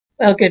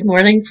Well, good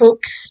morning,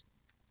 folks.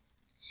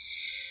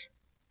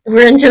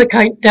 We're into the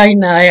countdown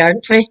now,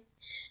 aren't we?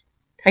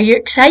 Are you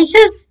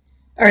excited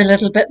or a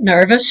little bit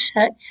nervous?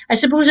 I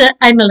suppose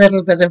I'm a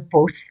little bit of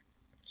both.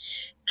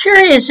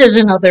 Curious is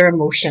another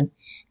emotion.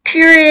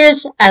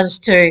 Curious as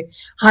to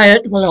how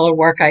it will all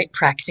work out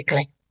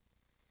practically.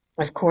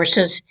 Of course,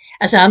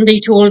 as Andy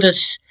told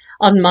us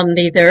on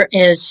Monday, there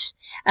is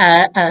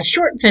a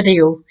short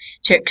video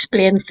to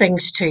explain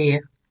things to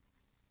you.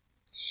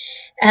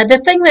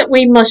 The thing that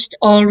we must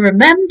all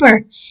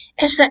remember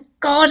is that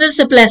God is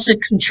the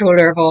blessed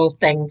controller of all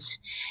things.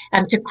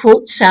 And to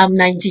quote Psalm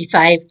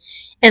 95,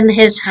 in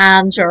his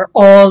hands are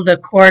all the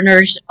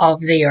corners of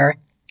the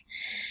earth.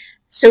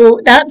 So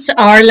that's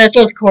our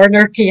little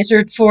corner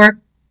catered for.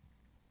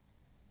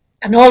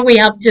 And all we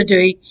have to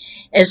do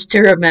is to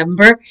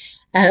remember,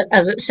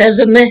 as it says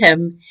in the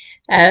hymn,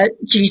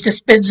 Jesus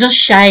bids us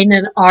shine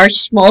in our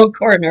small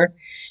corner.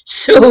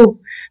 So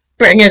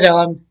bring it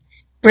on.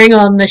 Bring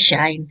on the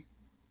shine.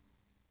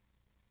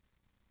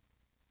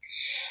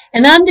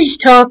 In Andy's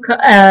talk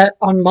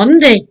on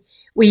Monday,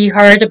 we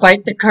heard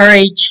about the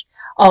courage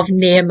of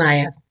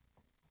Nehemiah.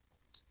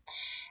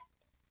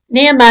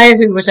 Nehemiah,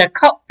 who was a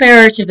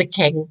cupbearer to the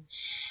king,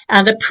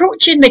 and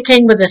approaching the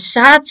king with a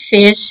sad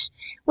face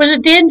was a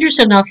dangerous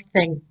enough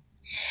thing.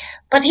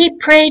 But he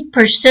prayed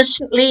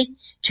persistently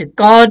to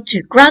God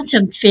to grant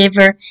him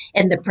favour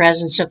in the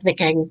presence of the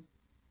king.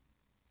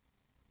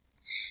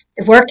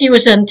 The work he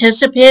was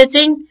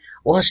anticipating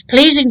was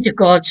pleasing to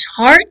God's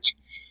heart,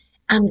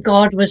 and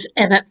God was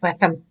in it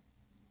with him.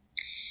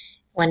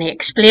 When he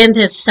explained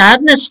his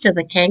sadness to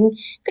the king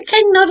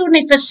not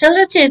only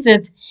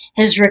facilitated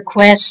his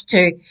request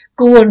to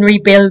go and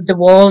rebuild the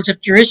walls of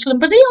Jerusalem,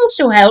 but he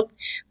also helped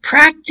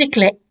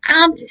practically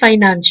and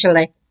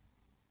financially.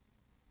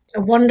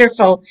 A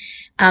wonderful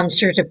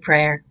answer to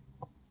prayer.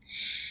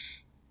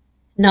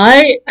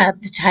 Now,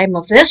 at the time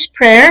of this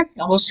prayer,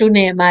 also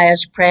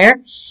Nehemiah's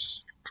prayer,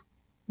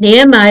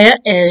 Nehemiah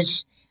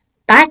is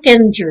back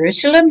in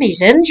Jerusalem.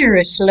 He's in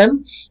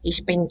Jerusalem. He's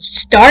been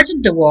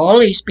started the wall.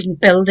 He's been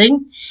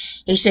building.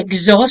 He's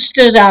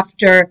exhausted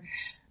after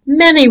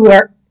many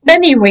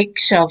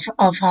weeks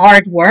of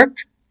hard work.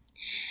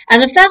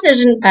 And if that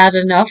isn't bad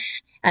enough,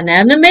 an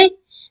enemy,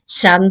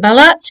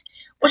 Sanballat,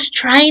 was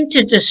trying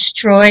to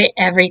destroy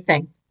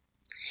everything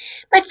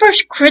by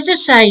first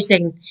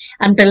criticizing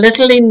and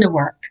belittling the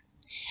work,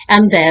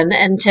 and then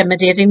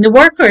intimidating the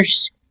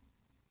workers.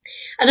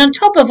 And on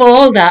top of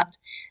all that,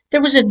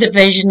 there was a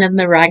division in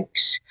the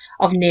ranks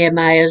of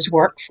Nehemiah's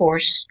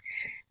workforce,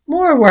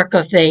 more work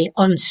of the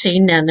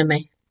unseen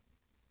enemy.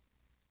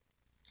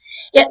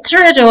 Yet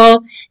through it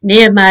all,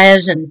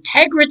 Nehemiah's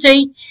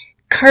integrity,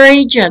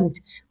 courage, and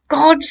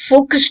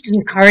God-focused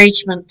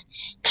encouragement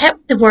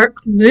kept the work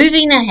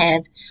moving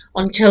ahead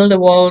until the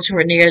walls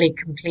were nearly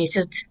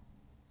completed.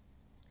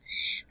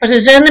 But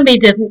his enemy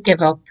didn't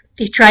give up.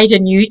 He tried a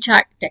new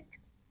tactic.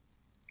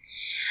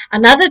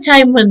 And at a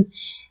time when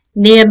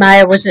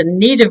Nehemiah was in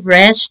need of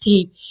rest,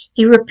 he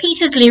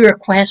repeatedly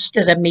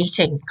requested a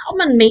meeting.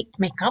 Come and meet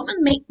me, come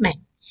and meet me.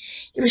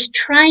 He was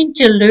trying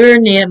to lure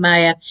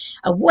Nehemiah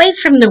away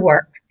from the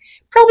work,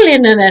 probably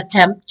in an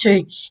attempt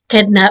to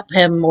kidnap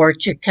him or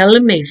to kill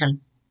him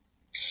even.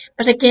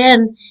 But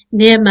again,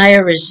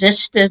 Nehemiah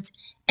resisted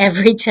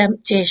every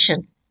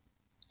temptation.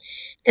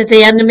 Did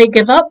the enemy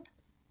give up?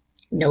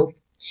 No.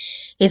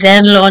 He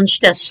then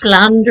launched a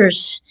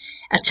slanderous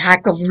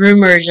attack of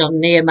rumours on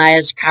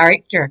Nehemiah's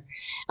character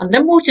and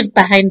the motive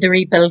behind the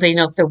rebuilding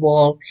of the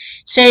wall,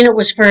 saying it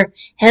was for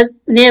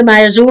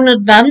Nehemiah's own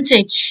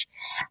advantage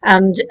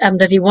and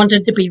that he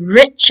wanted to be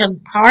rich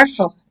and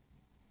powerful.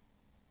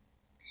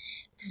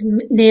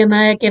 Did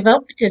Nehemiah give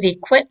up? Did he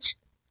quit?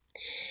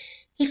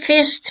 He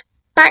faced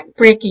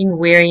back-breaking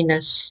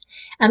weariness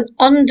and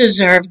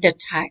undeserved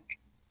attack.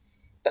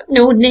 But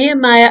no,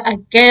 Nehemiah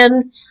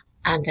again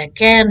and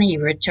again he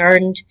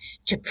returned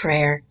to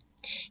prayer.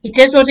 He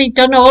did what he'd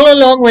done all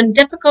along when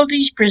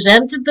difficulties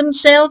presented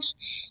themselves.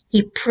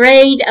 He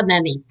prayed and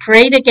then he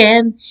prayed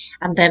again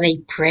and then he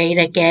prayed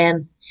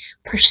again.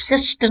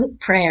 Persistent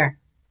prayer.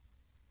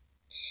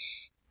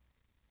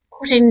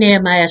 Quoting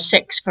Nehemiah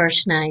 6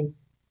 verse 9.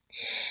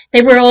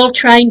 They were all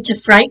trying to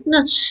frighten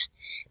us,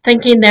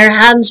 thinking their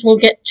hands will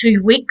get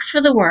too weak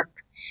for the work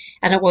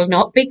and it will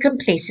not be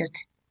completed.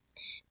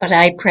 But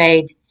I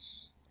prayed,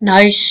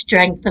 now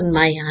strengthen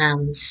my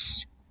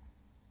hands.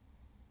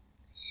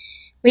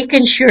 We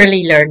can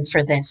surely learn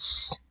from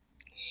this.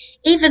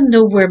 Even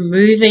though we're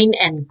moving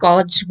in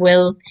God's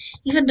will,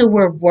 even though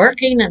we're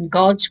working in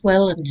God's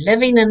will and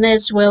living in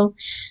His will,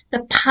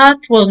 the path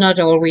will not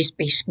always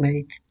be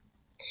smooth.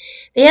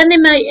 The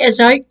enemy is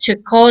out to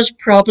cause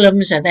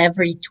problems at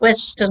every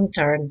twist and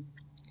turn.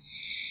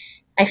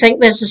 I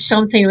think this is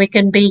something we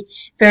can be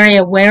very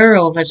aware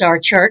of as our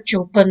church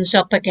opens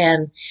up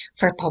again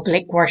for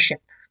public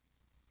worship.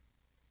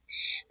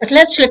 But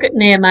let's look at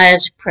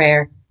Nehemiah's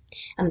prayer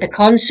and the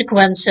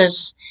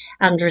consequences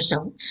and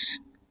results.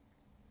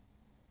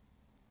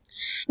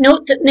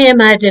 Note that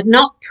Nehemiah did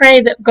not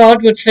pray that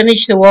God would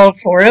finish the wall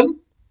for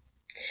him,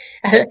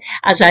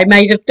 as I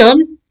might have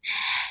done.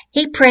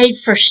 He prayed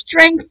for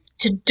strength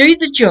to do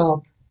the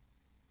job,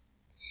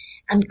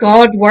 and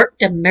God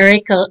worked a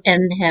miracle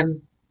in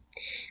him.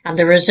 And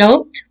the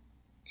result?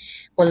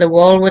 Well, the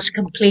wall was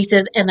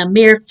completed in a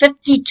mere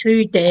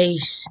 52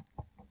 days.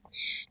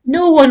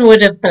 No one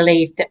would have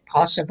believed it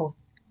possible.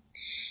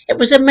 It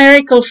was a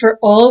miracle for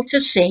all to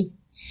see,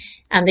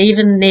 and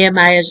even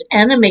Nehemiah's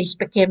enemies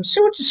became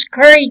so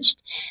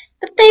discouraged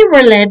that they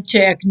were led to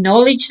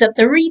acknowledge that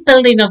the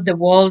rebuilding of the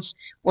walls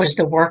was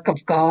the work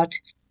of God.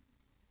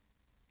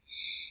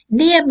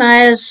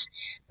 Nehemiah's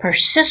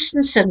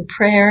persistence in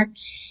prayer,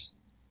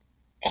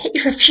 he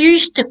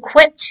refused to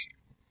quit,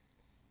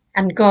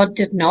 and God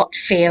did not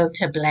fail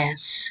to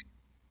bless.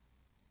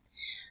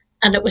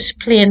 And it was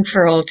plain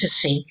for all to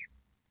see.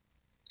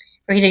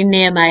 Reading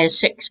Nehemiah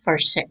 6,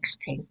 verse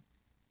 16.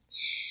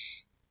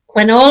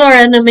 When all our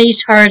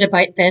enemies heard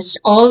about this,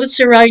 all the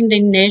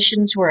surrounding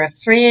nations were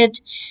afraid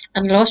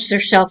and lost their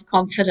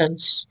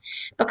self-confidence,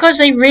 because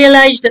they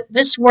realized that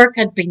this work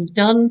had been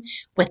done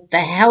with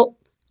the help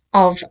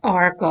of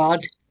our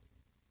God.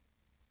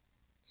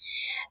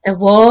 The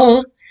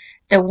wall,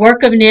 the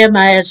work of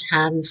Nehemiah's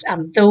hands,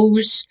 and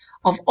those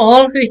of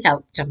all who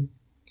helped him,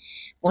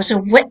 was a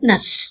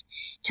witness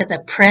to the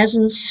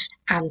presence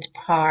and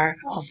power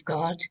of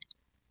God.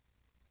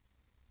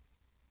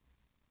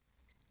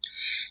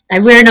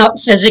 Now, we're not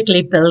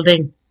physically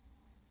building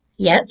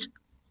yet,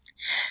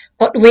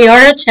 but we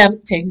are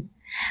attempting,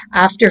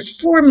 after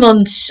 4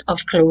 months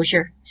of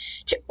closure,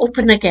 to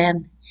open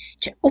again,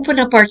 to open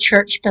up our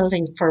church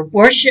building for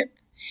worship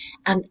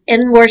and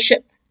in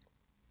worship.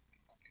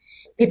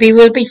 Maybe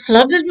we'll be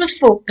flooded with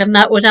folk and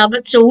that would have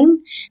its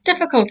own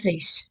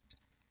difficulties.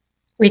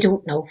 We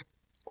don't know.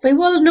 We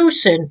will know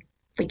soon.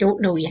 We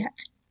don't know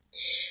yet.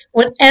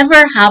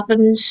 Whatever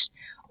happens,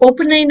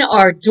 opening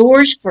our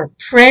doors for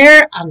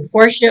prayer and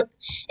worship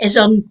is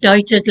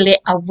undoubtedly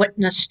a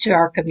witness to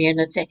our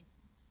community.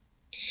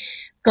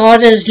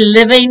 God is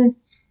living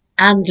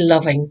and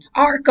loving.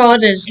 Our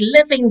God is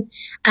living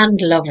and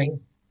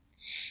loving.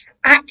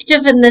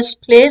 Active in this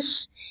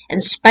place, in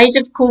spite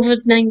of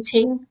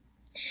COVID-19.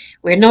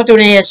 We're not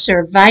only a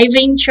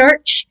surviving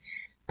church,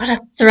 but a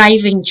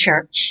thriving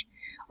church,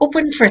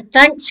 open for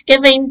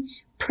thanksgiving,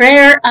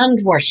 prayer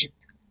and worship.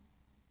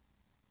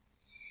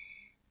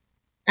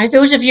 Now,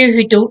 those of you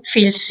who don't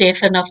feel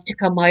safe enough to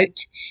come out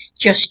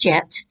just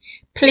yet,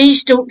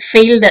 please don't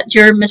feel that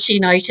you're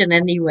missing out in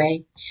any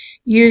way.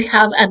 You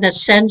have an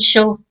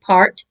essential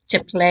part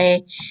to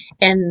play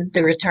in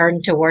the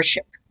return to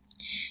worship.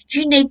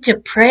 You need to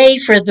pray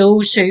for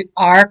those who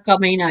are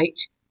coming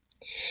out.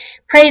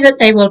 Pray that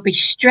they will be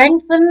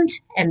strengthened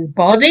in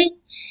body,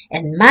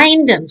 in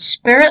mind and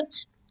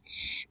spirit.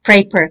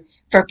 Pray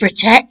for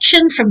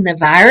protection from the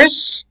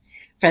virus,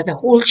 for the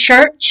whole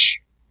church.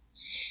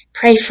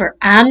 Pray for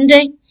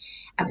Andy,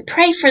 and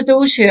pray for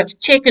those who have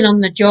taken on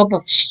the job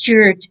of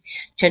steward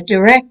to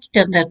direct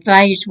and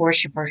advise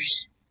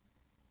worshippers.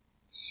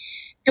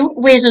 Don't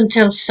wait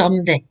until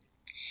Sunday.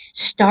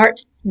 Start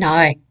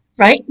now,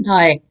 right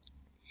now.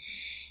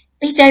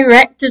 Be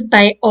directed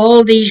by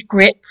all these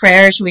great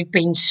prayers we've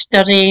been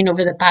studying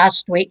over the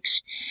past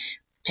weeks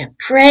to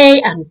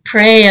pray and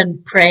pray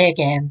and pray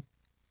again.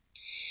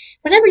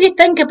 Whenever you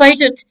think about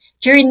it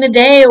during the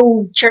day,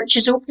 oh, church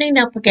is opening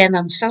up again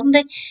on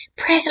Sunday,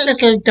 pray a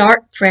little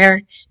dark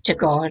prayer to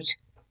God.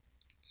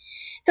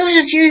 Those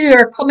of you who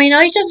are coming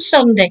out on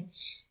Sunday,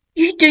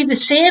 you do the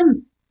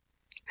same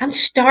and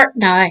start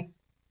now.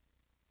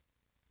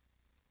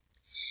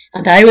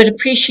 And I would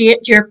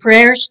appreciate your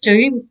prayers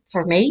too,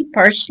 for me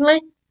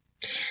personally.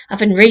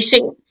 Having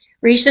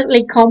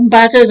recently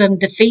combated and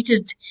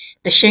defeated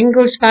the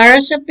shingles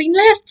virus, I've been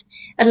left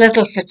a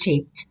little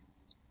fatigued.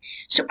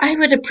 So I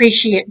would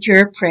appreciate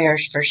your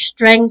prayers for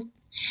strength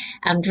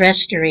and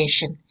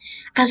restoration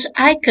as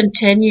I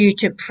continue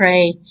to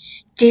pray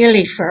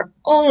daily for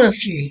all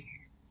of you.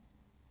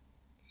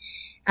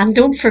 And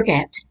don't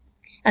forget,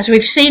 as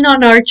we've seen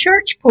on our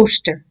church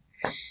poster,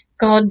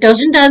 God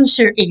doesn't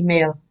answer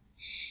email,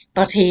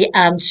 but he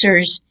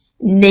answers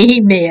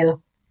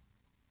knee-mail.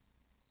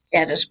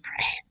 Let us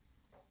pray.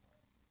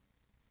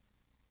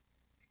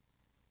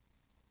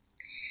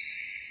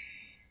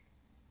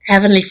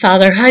 Heavenly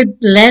Father, how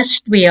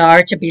blessed we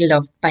are to be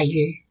loved by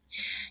you.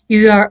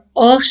 You are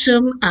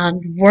awesome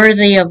and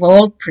worthy of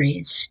all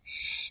praise.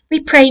 We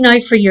pray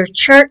now for your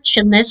church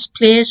in this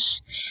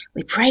place.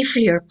 We pray for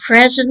your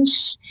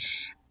presence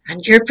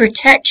and your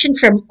protection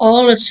from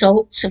all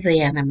assaults of the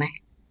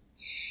enemy.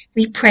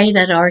 We pray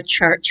that our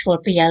church will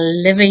be a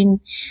living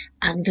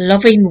and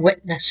loving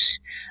witness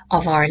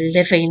of our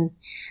living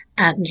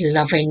and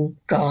loving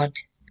God.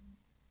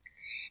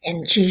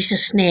 In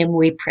Jesus' name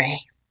we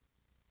pray.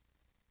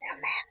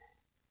 Amen.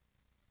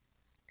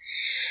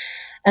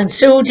 And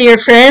so, dear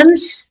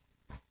friends,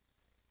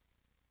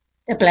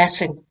 the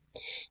blessing.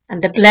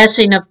 And the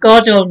blessing of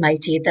God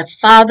Almighty, the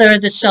Father,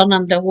 the Son,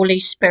 and the Holy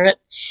Spirit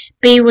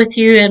be with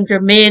you and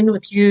remain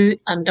with you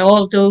and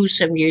all those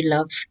whom you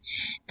love,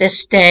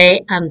 this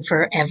day and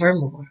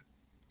forevermore.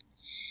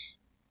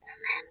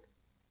 Amen.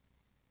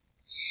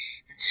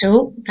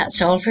 So,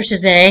 that's all for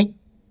today.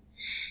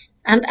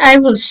 And I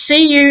will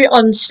see you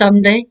on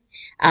Sunday,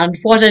 and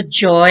what a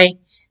joy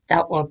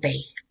that will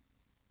be.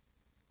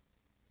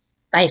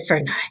 Bye for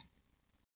now.